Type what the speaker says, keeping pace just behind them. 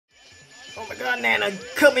Oh my god, Nana,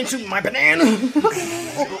 come into my banana!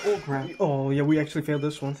 Oh crap. Oh yeah, we actually failed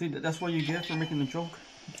this one. See, that's what you get for making the joke.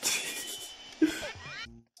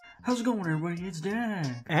 How's it going, everybody? It's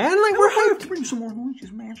Dan. And like, we're hyped to bring some more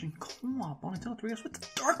Luigis Mansion co-op on Nintendo 3DS with the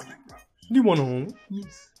DarkLightBros. You want to home?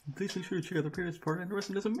 Yes. Please make sure to check out the previous part and the rest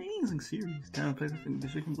of this amazing series. Time to play this thing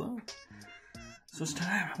this weekend's love. So it's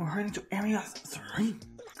time. We're heading to Area 3.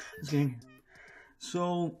 Let's get in here.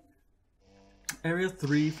 So, Area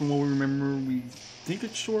 3, from what we remember, we think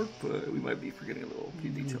it's short, but we might be forgetting a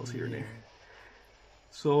few details here and there.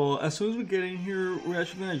 So, as soon as we get in here, we're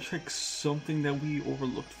actually going to check something that we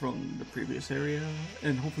overlooked from the previous area,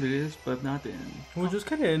 and hopefully it is, but if not, then... We'll just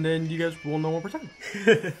get in, and then you guys will know what we're talking.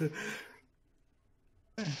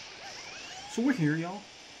 So we're here, y'all.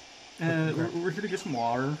 And we're here to get some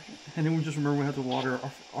water, and then we just remember we have to water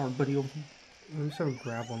our buddy over here. Let me just have a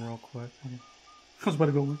grab one real quick. I was about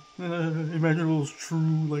to go. Imagine those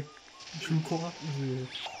true co-op. Yeah.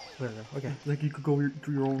 There we go. Okay. Like you could go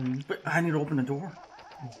through your own. But I need to open the door.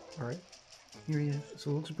 Alright. Here he is.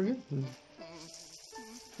 So it looks pretty good.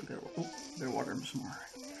 So better water him some more.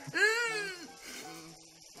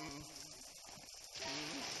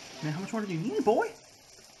 Man, how much water do you need, boy?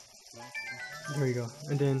 There you go.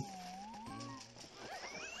 And then...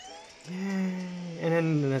 Yay. And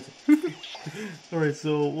then that's it. Alright,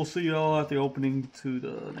 so we'll see y'all at the opening to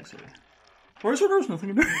the next area. Or is there nothing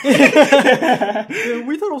in there? Yeah,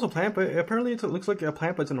 we thought it was a plant, but apparently it looks like a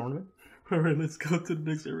plant, but it's an ornament. Alright, let's go to the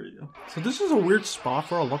next area. So this is a weird spot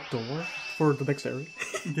for a locked door for the next area.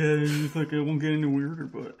 Yeah, it's like it won't get any weirder,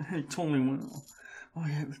 but it totally will. Oh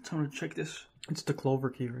yeah, it's time to check this. It's the clover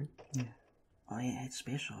key, right? Yeah. Oh yeah, it's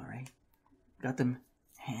special, right? Got them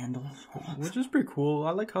handles. Which is pretty cool.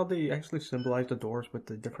 I like how they actually symbolize the doors with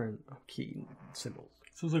the different key symbols.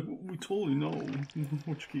 So it's like, we totally know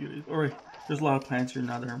which key it is. Alright, there's a lot of plants here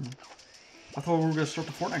now there. I thought we were going to start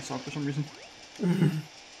the Fortnite song for some reason.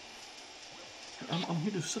 I'm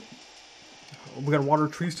here to sit. We gotta water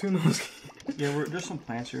trees too? Yeah, there's some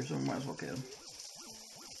plants here, so we might as well get them.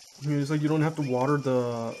 I mean, it's like you don't have to water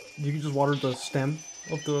the... You can just water the stem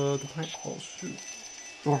of the plant. Oh, shoot.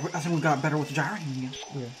 Or I think we got better with the gyro again.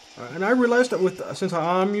 Yeah. And I realized that since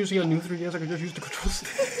I'm using a new 3DS, I could just use the controls.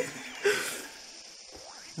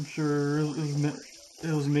 I'm sure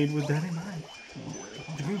it was made with that in mind.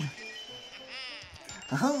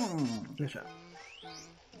 Oh, Good shot.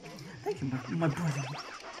 thank you, my brother.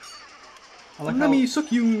 I like Let me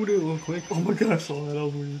suck you real quick. Oh my god, I saw that. That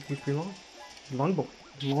was weird. Which be long? Long boy.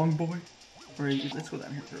 Long boy. Alright, let's go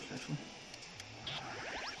down here first, actually.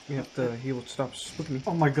 You have to... He will stop spooking me.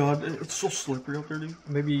 Oh my god, it's so slippery up there, dude.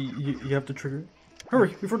 Maybe you have to trigger it.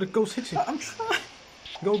 Hurry, before the ghost hits you. I'm trying.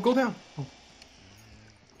 Go down. Oh.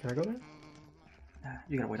 Can I go there? Nah,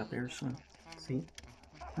 you gotta wait up there, son. See?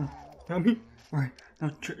 Help me. Alright,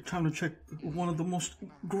 now time to check one of the most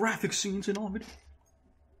graphic scenes in all of it.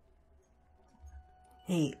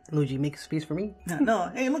 Hey, Luigi, make space for me. No,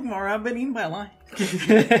 hey, look, Mario, I've been eaten by a lion.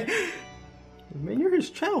 Man, you're his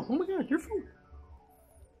chow. Oh my god, you're food.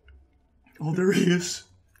 Oh, there he is.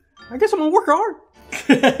 I guess I'm gonna work hard.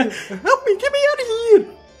 Help me, get me out of here.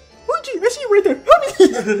 Luigi, I see you right there. Help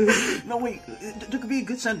me. No, wait, there could be a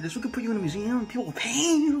good side to this. We could put you in a museum and people will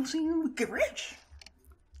pay you to see you get rich.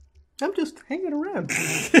 I'm just hanging around.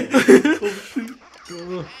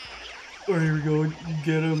 Oh, here we go. You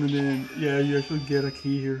get him, and then, yeah, you actually get a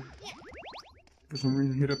key here. For some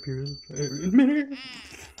reason. Get up here.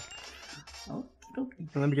 Oh, okay.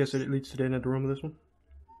 Let me guess, it leads to the end of the room of this one.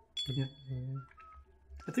 Yeah.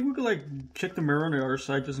 I think we could, like, check the mirror on the other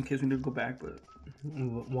side just in case we need to go back, but...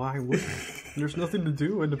 Why would There's nothing to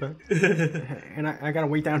do in the back. And I gotta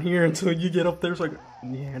wait down here until you get up there. So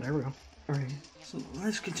yeah, there we go. Alright, so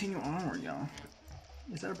let's continue onward, y'all.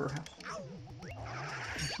 Is that a birdhouse?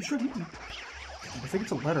 You sure? I think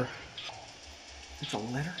it's a letter. It's a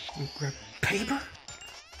letter? Grab Paper?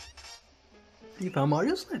 You found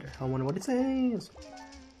Mario's letter. I wonder what it says.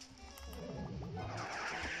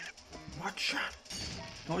 Watch out.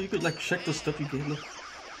 Oh, you could, like, check the stuff you gave. Look.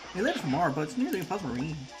 Hey, letters from Mario, but it's nearly impossible to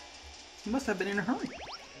read. He must have been in a hurry.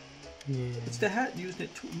 Yeah. It's the hat that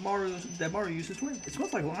Mario uses to wear. It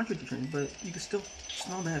smells like laundry detergent, but you can still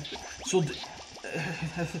smell that. So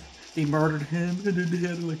they murdered him, and then they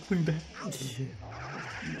had to like clean back. Yeah.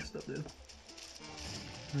 Messed up, dude.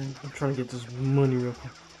 Right, I'm trying to get this money real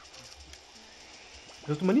quick.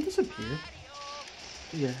 Does the money disappear?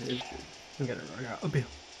 Yeah, it should. I got a bill.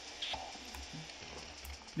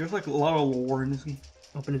 There's like a lot of lore in this game.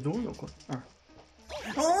 Open the door real quick. Alright.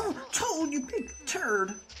 Oh, Toad, you big turd!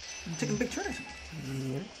 I'm taking big turds.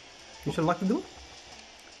 Yeah. You should lock the door.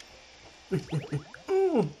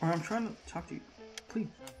 you? I'm trying to talk to you. Please.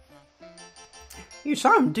 You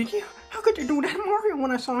saw him, did you? How could you do that, Mario?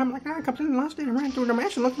 When I saw him, like, I completely lost it and ran through the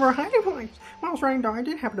mansion looking for a hiding place. While I was running though, I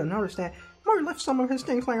did happen to notice that Mario left some of his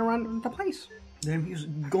things laying around the place. Damn, he was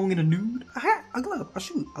going in a nude? A hat, a glove, a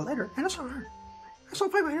shoe, a letter, and a star. I saw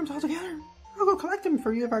 5 items all together. I'll go collect them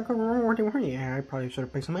for you if I could remember what they were. Yeah, I probably should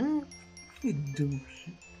have picked some up. You do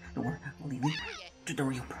shit. Don't worry, I'll leave you to the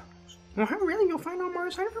real problems. Well, how really? You'll find out more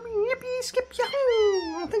excited for me. Yippee, skip, yahoo!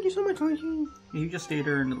 Oh, thank you so much, Luigi. You just stay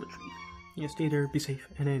there in the tree. Yeah, stay there, be safe,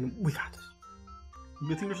 and then we got this.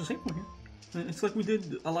 Good thing there's a safe one here. It's like we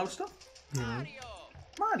did a lot of stuff. Yeah.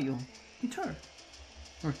 Mario, guitar.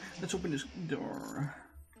 Alright, let's open this door.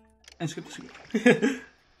 And skip the secret.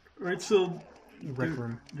 Right, so... Rec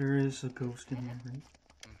room. There is a ghost in here, right?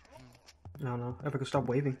 I don't know. If I could stop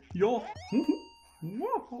waving. Yo!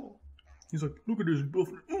 Whoa! He's like, look at this buff.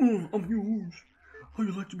 I'm huge. How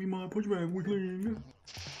you like to be my punch bag, weakling?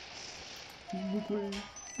 Weakling.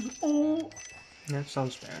 Oh! That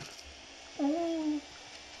sounds bad. Oh!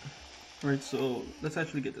 Alright, so let's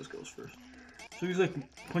actually get this ghost first. So he's like,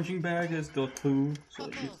 punching bag is the clue. So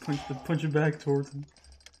you punch the punching bag towards him.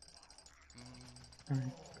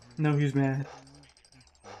 Alright. Now he's mad.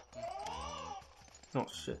 Oh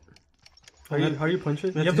shit. How do you punch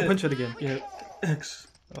it? You have to punch it again. Yeah. X.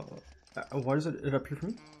 Why does it appear for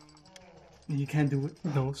me? You can't do it.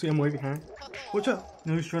 No, see I'm way behind. Watch out.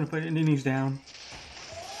 No, he's trying to fight it and then he's down.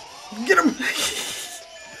 Get him!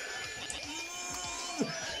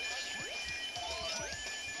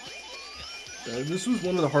 This was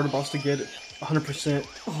one of the harder bosses to get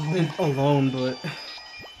 100% alone, but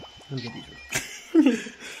I'm get easier.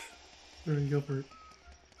 There you go for it.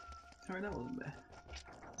 Alright, that wasn't bad.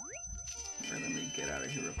 Alright, let me get out of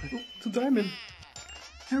here real quick. Oh, it's a diamond.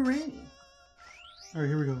 Hooray! Alright,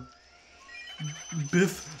 here we go.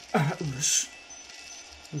 Biff Atlas.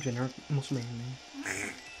 Generic muscle man.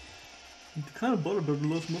 The kind of butter but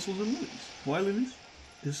loves muscles and lilies. Why lilies?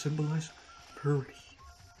 They symbolize purity.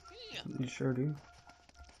 You sure do.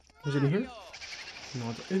 Is it in here?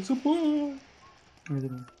 No, it's a ball. Where is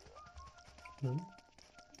it? No.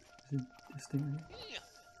 Is it this thing right here?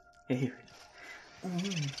 Yeah, here it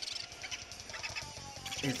is.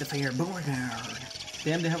 It's the fair board guard.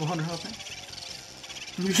 Damn, they have 100 health now.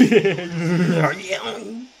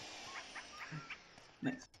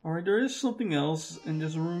 Nice. Alright, there is something else in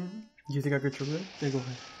this room. Do you think I could trigger it? Yeah, go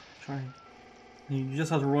ahead. Try it. You just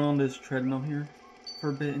have to run on this treadmill here for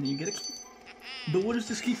a bit and you get a key. But what is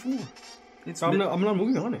this key for? It's I'm not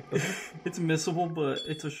moving on it. It's missable, but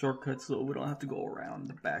it's a shortcut so we don't have to go around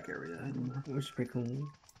the back area anymore. Which is pretty cool.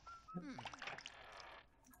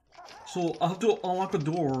 So I'll have to unlock a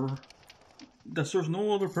door that serves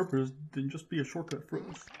no other purpose than just be a shortcut for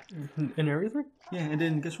us. In area 3? Yeah, and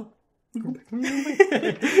then guess what?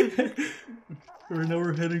 Right now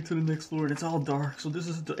we're heading to the next floor and it's all dark, so this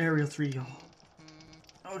is the area 3, y'all.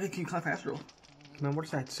 Oh, they can climb faster though. Man,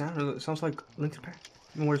 what's that sound? It sounds like Link's Past.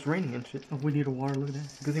 Where it's raining and shit. Oh, we need a water, look at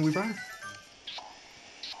that. Good thing we brought it.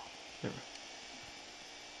 There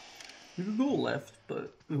we could go left,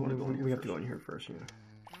 but we want to go in here. We have to go in here first, yeah.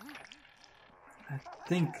 I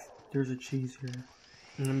think there's a cheese here.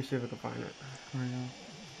 Let me see if I can find it. Right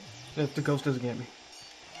now. If the ghost doesn't get me.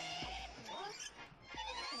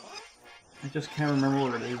 I just can't remember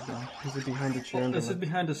where it is though. Is it behind the chair? This is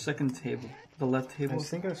behind the second table. The left table. I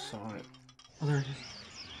think I saw it. Oh, there it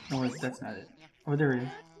is. No, that's not it. Oh, there it is.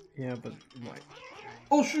 Yeah, but like...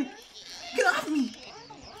 Oh shoot! Get off me!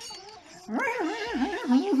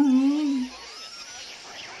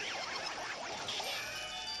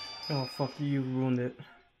 Oh fuck, you ruined it.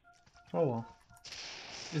 Oh well.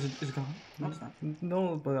 Is it gone? No, it's not.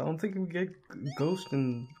 No, but I don't think we get ghost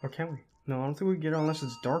in... Or can we? No, I don't think we get it unless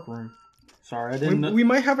it's dark room. Sorry, I didn't... We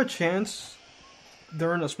might have a chance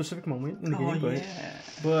during a specific moment in the game,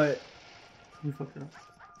 but... We fucked it up.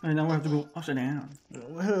 And now we have to go upside down.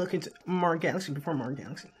 We'll look into Mario Galaxy before Mario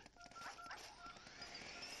Galaxy.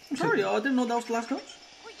 I'm sorry, y'all. I didn't know that was the last ghost.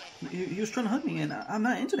 He was trying to hug me, and I'm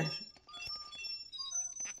not into that shit.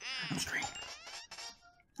 I'm straight.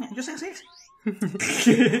 Yeah, just say sexy.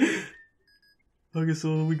 Okay,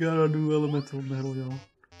 so we got our new elemental metal, y'all.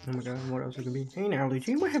 Oh my god, what else it could be? Hey now,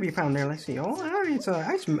 Luigi, what have you found there? Let's see. Oh, it's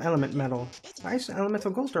ice element metal. Ice elemental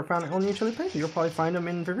ghosts are found only in chilly places. You'll probably find them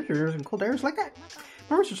in refrigerators and cold areas like that.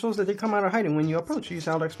 My research shows that they come out of hiding when you approach. Use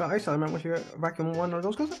how to expel ice element once you vacuum one of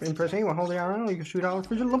those ghosts up. And press A while holding down, you can shoot out a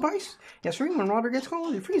frigid lump of ice. Yes, sir, when water gets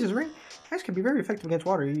cold, it freezes, right? Ice can be very effective against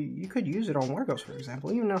water. You could use it on water ghosts, for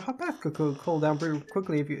example. Even a hot bath could cool down pretty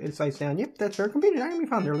quickly if it's iced down. Yep, that's very convenient. I can be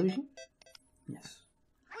found there, Luigi. Yes.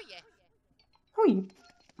 Oh yeah.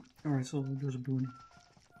 Alright, so there's a boon.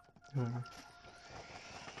 Oh,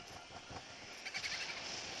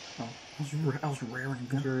 I was raring.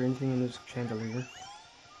 Is there anything in this chandelier?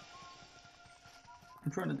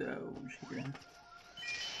 I'm trying to dodge here.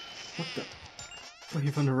 What the? Oh,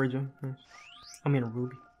 you found a red gem. Nice. I mean a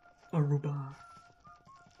ruby. Aruba.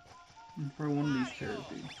 For one of these chairs,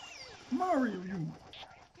 dude. Mario, you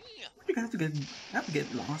have to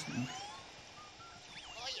get lost, man.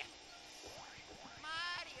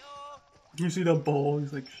 You see that ball?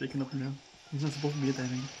 He's like shaking up and down. He's not supposed to be at that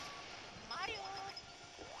angle.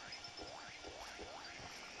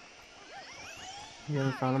 You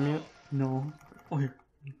haven't found him yet? No. Oh, here.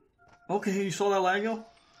 Okay, you saw that lag, yo?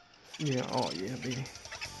 Yeah, oh yeah, baby.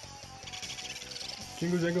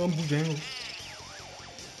 Jingle jangle and jangle.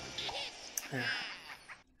 There.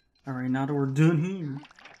 Alright, now that we're done here.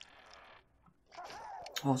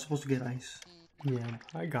 Oh, I was supposed to get ice. Yeah,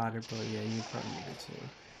 I got it, but yeah, you probably need it too.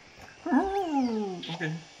 Oh,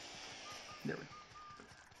 okay. There we go.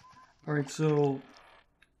 Alright, so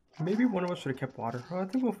maybe one of us should have kept water. Oh, I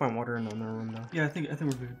think we'll find water in another room though. yeah, I think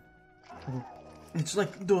we're good. It's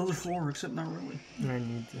like the other floor, except not really. I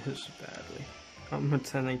need this badly. I'm at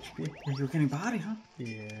 10 HP. You're getting body, huh?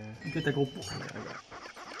 Yeah. You get that gold. Yeah,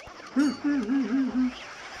 I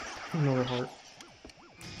got another heart.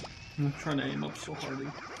 I'm not trying to aim up so hardly.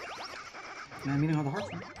 Man, I'm eating all the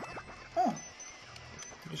hearts, man. Oh!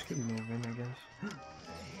 Just keep moving, I guess.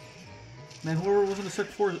 Man, whoever was in the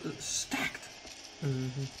second floor is stacked.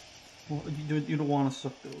 Mm-hmm. Well, you don't want to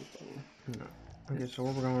suck those, by the way. No. Okay, so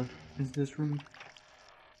where we're going? Is this room?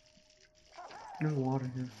 There's water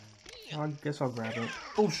here. I guess I'll grab it.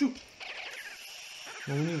 Oh, shoot!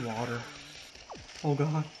 No, we need water. Oh,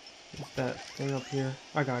 God. It's that thing up here.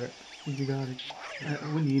 I got it. You got it.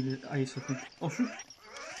 We need it. Ice, I think. Oh, shoot!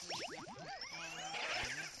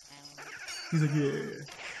 He's like, yeah.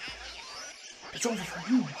 It's over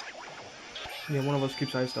for you. Yeah, one of us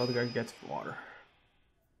keeps ice, the other guy gets water.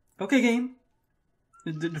 Okay, game.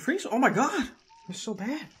 Did the freeze? Oh my God! It's so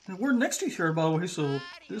bad. And we're next to each other, by the way, so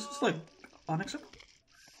this is like unacceptable.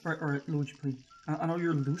 Alright, Luigi, please. I know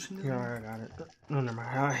you're losing it. Yeah, I got it. No, never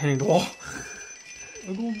mind. I'm hitting the wall.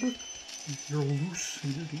 I'm going back. You're loose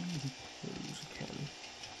in the game. Use a cannon.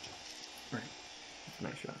 Right.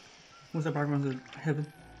 Nice shot. What's that background to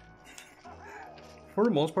heaven? For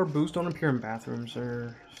the most part, boosts don't appear in bathrooms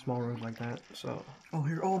or small rooms like that, so... Oh,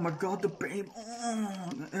 here. Oh my God, the babe. Oh,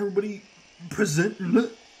 everybody present.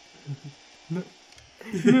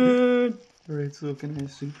 Alright, so can I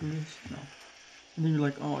super this? No. And then you're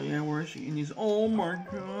like, oh yeah, where is she? And he's, oh my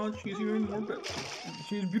God, she's even more better.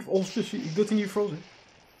 She's beautiful. Oh shit, good thing you froze it.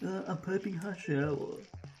 I'm piping hot shower.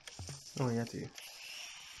 Oh, yeah, to you.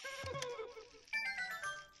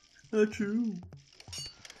 True.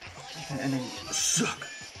 And then suck.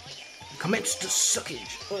 Commence to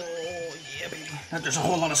suckage. Oh, yeah, baby. There's a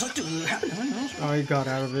whole lot of stuff to happen. I got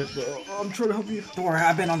out of it, but I'm trying to help you. Don't worry,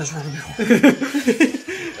 I've been on this road before.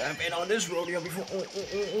 I've been on this rodeo before.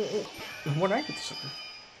 What I get to sucker?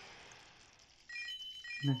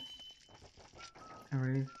 No.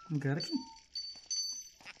 Alright, we got a key.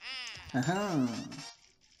 Aha.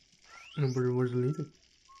 No, but where's the leader?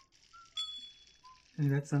 Hey,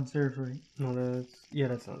 that sounds serious, right? No, that's... Yeah,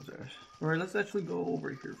 that sounds serious. Alright, let's actually go over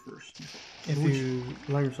here first. If you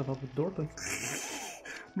line yourself up with the door, please.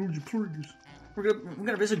 Luigi, please. We're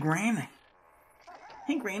gonna visit Granny.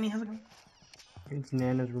 Hey, Granny, how's it going? It's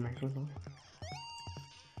Nana's room, actually.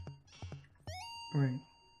 Right.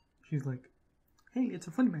 She's like, hey, it's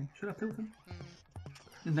a funny man. Should I play with him?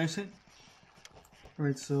 And nice thing.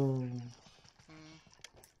 Alright, so...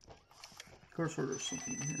 Of course, there's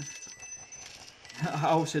something in here.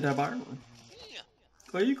 How should I buy one?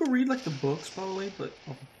 Well, you can read like the books probably, but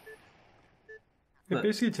it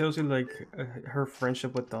basically tells you like her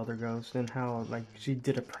friendship with the other ghost and how like she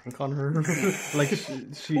did a prank on her, like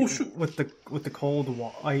she with the cold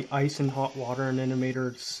ice and hot water, and then it made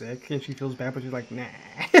her sick, and she feels bad, but she's like, nah,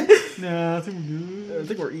 nah, I think we're good. I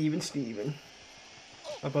think we're even, Steven.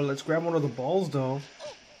 But let's grab one of the balls though.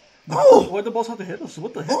 Oh, why'd the balls have to hit us?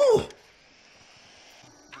 What the heck? Oh.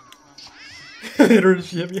 Hit her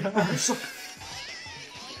ship, yeah.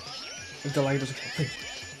 The light was okay.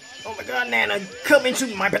 Oh my God, Nana, come into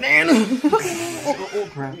my banana! Oh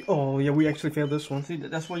crap. Oh yeah, we actually failed this one. See,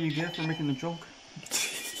 that's what you get for making the joke.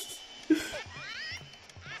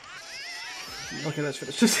 Okay, let's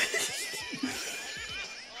finish this.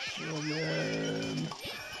 Oh man.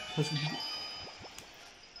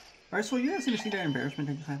 Alright, so you guys didn't see that embarrassment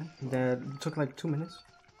that just happened? That took like 2 minutes.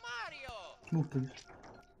 Move, please.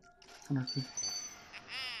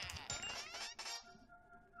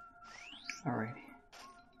 Alrighty.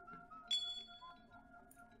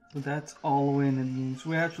 So that's all the way in the knee. So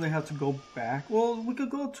we actually have to go back. Well, we could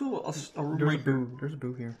go to a room right here. There's a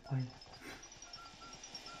boo here.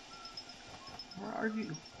 Where are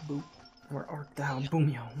you, boo? Where art thou,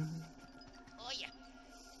 Boomio?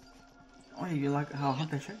 Oh yeah, you like how I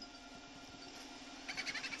hunt that shit?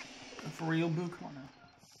 For real, boo? Come on now.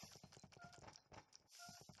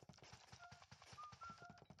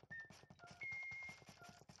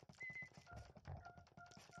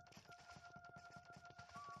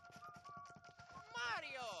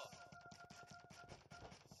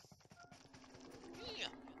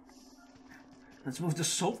 Let's move the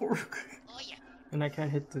soap real quick. Oh yeah. And I can't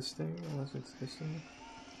hit this thing unless it's this thing.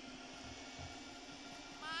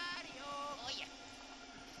 Mario. Oh yeah.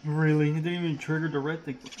 Really? It didn't even trigger the red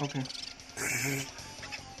thing. Okay.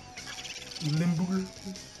 Limburger.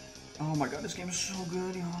 Oh my god, this game is so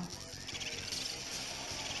good, y'all.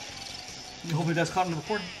 Hopefully that's caught in the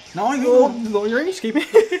recording. No, No, you're escaping.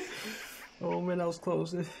 Oh man, that was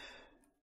close.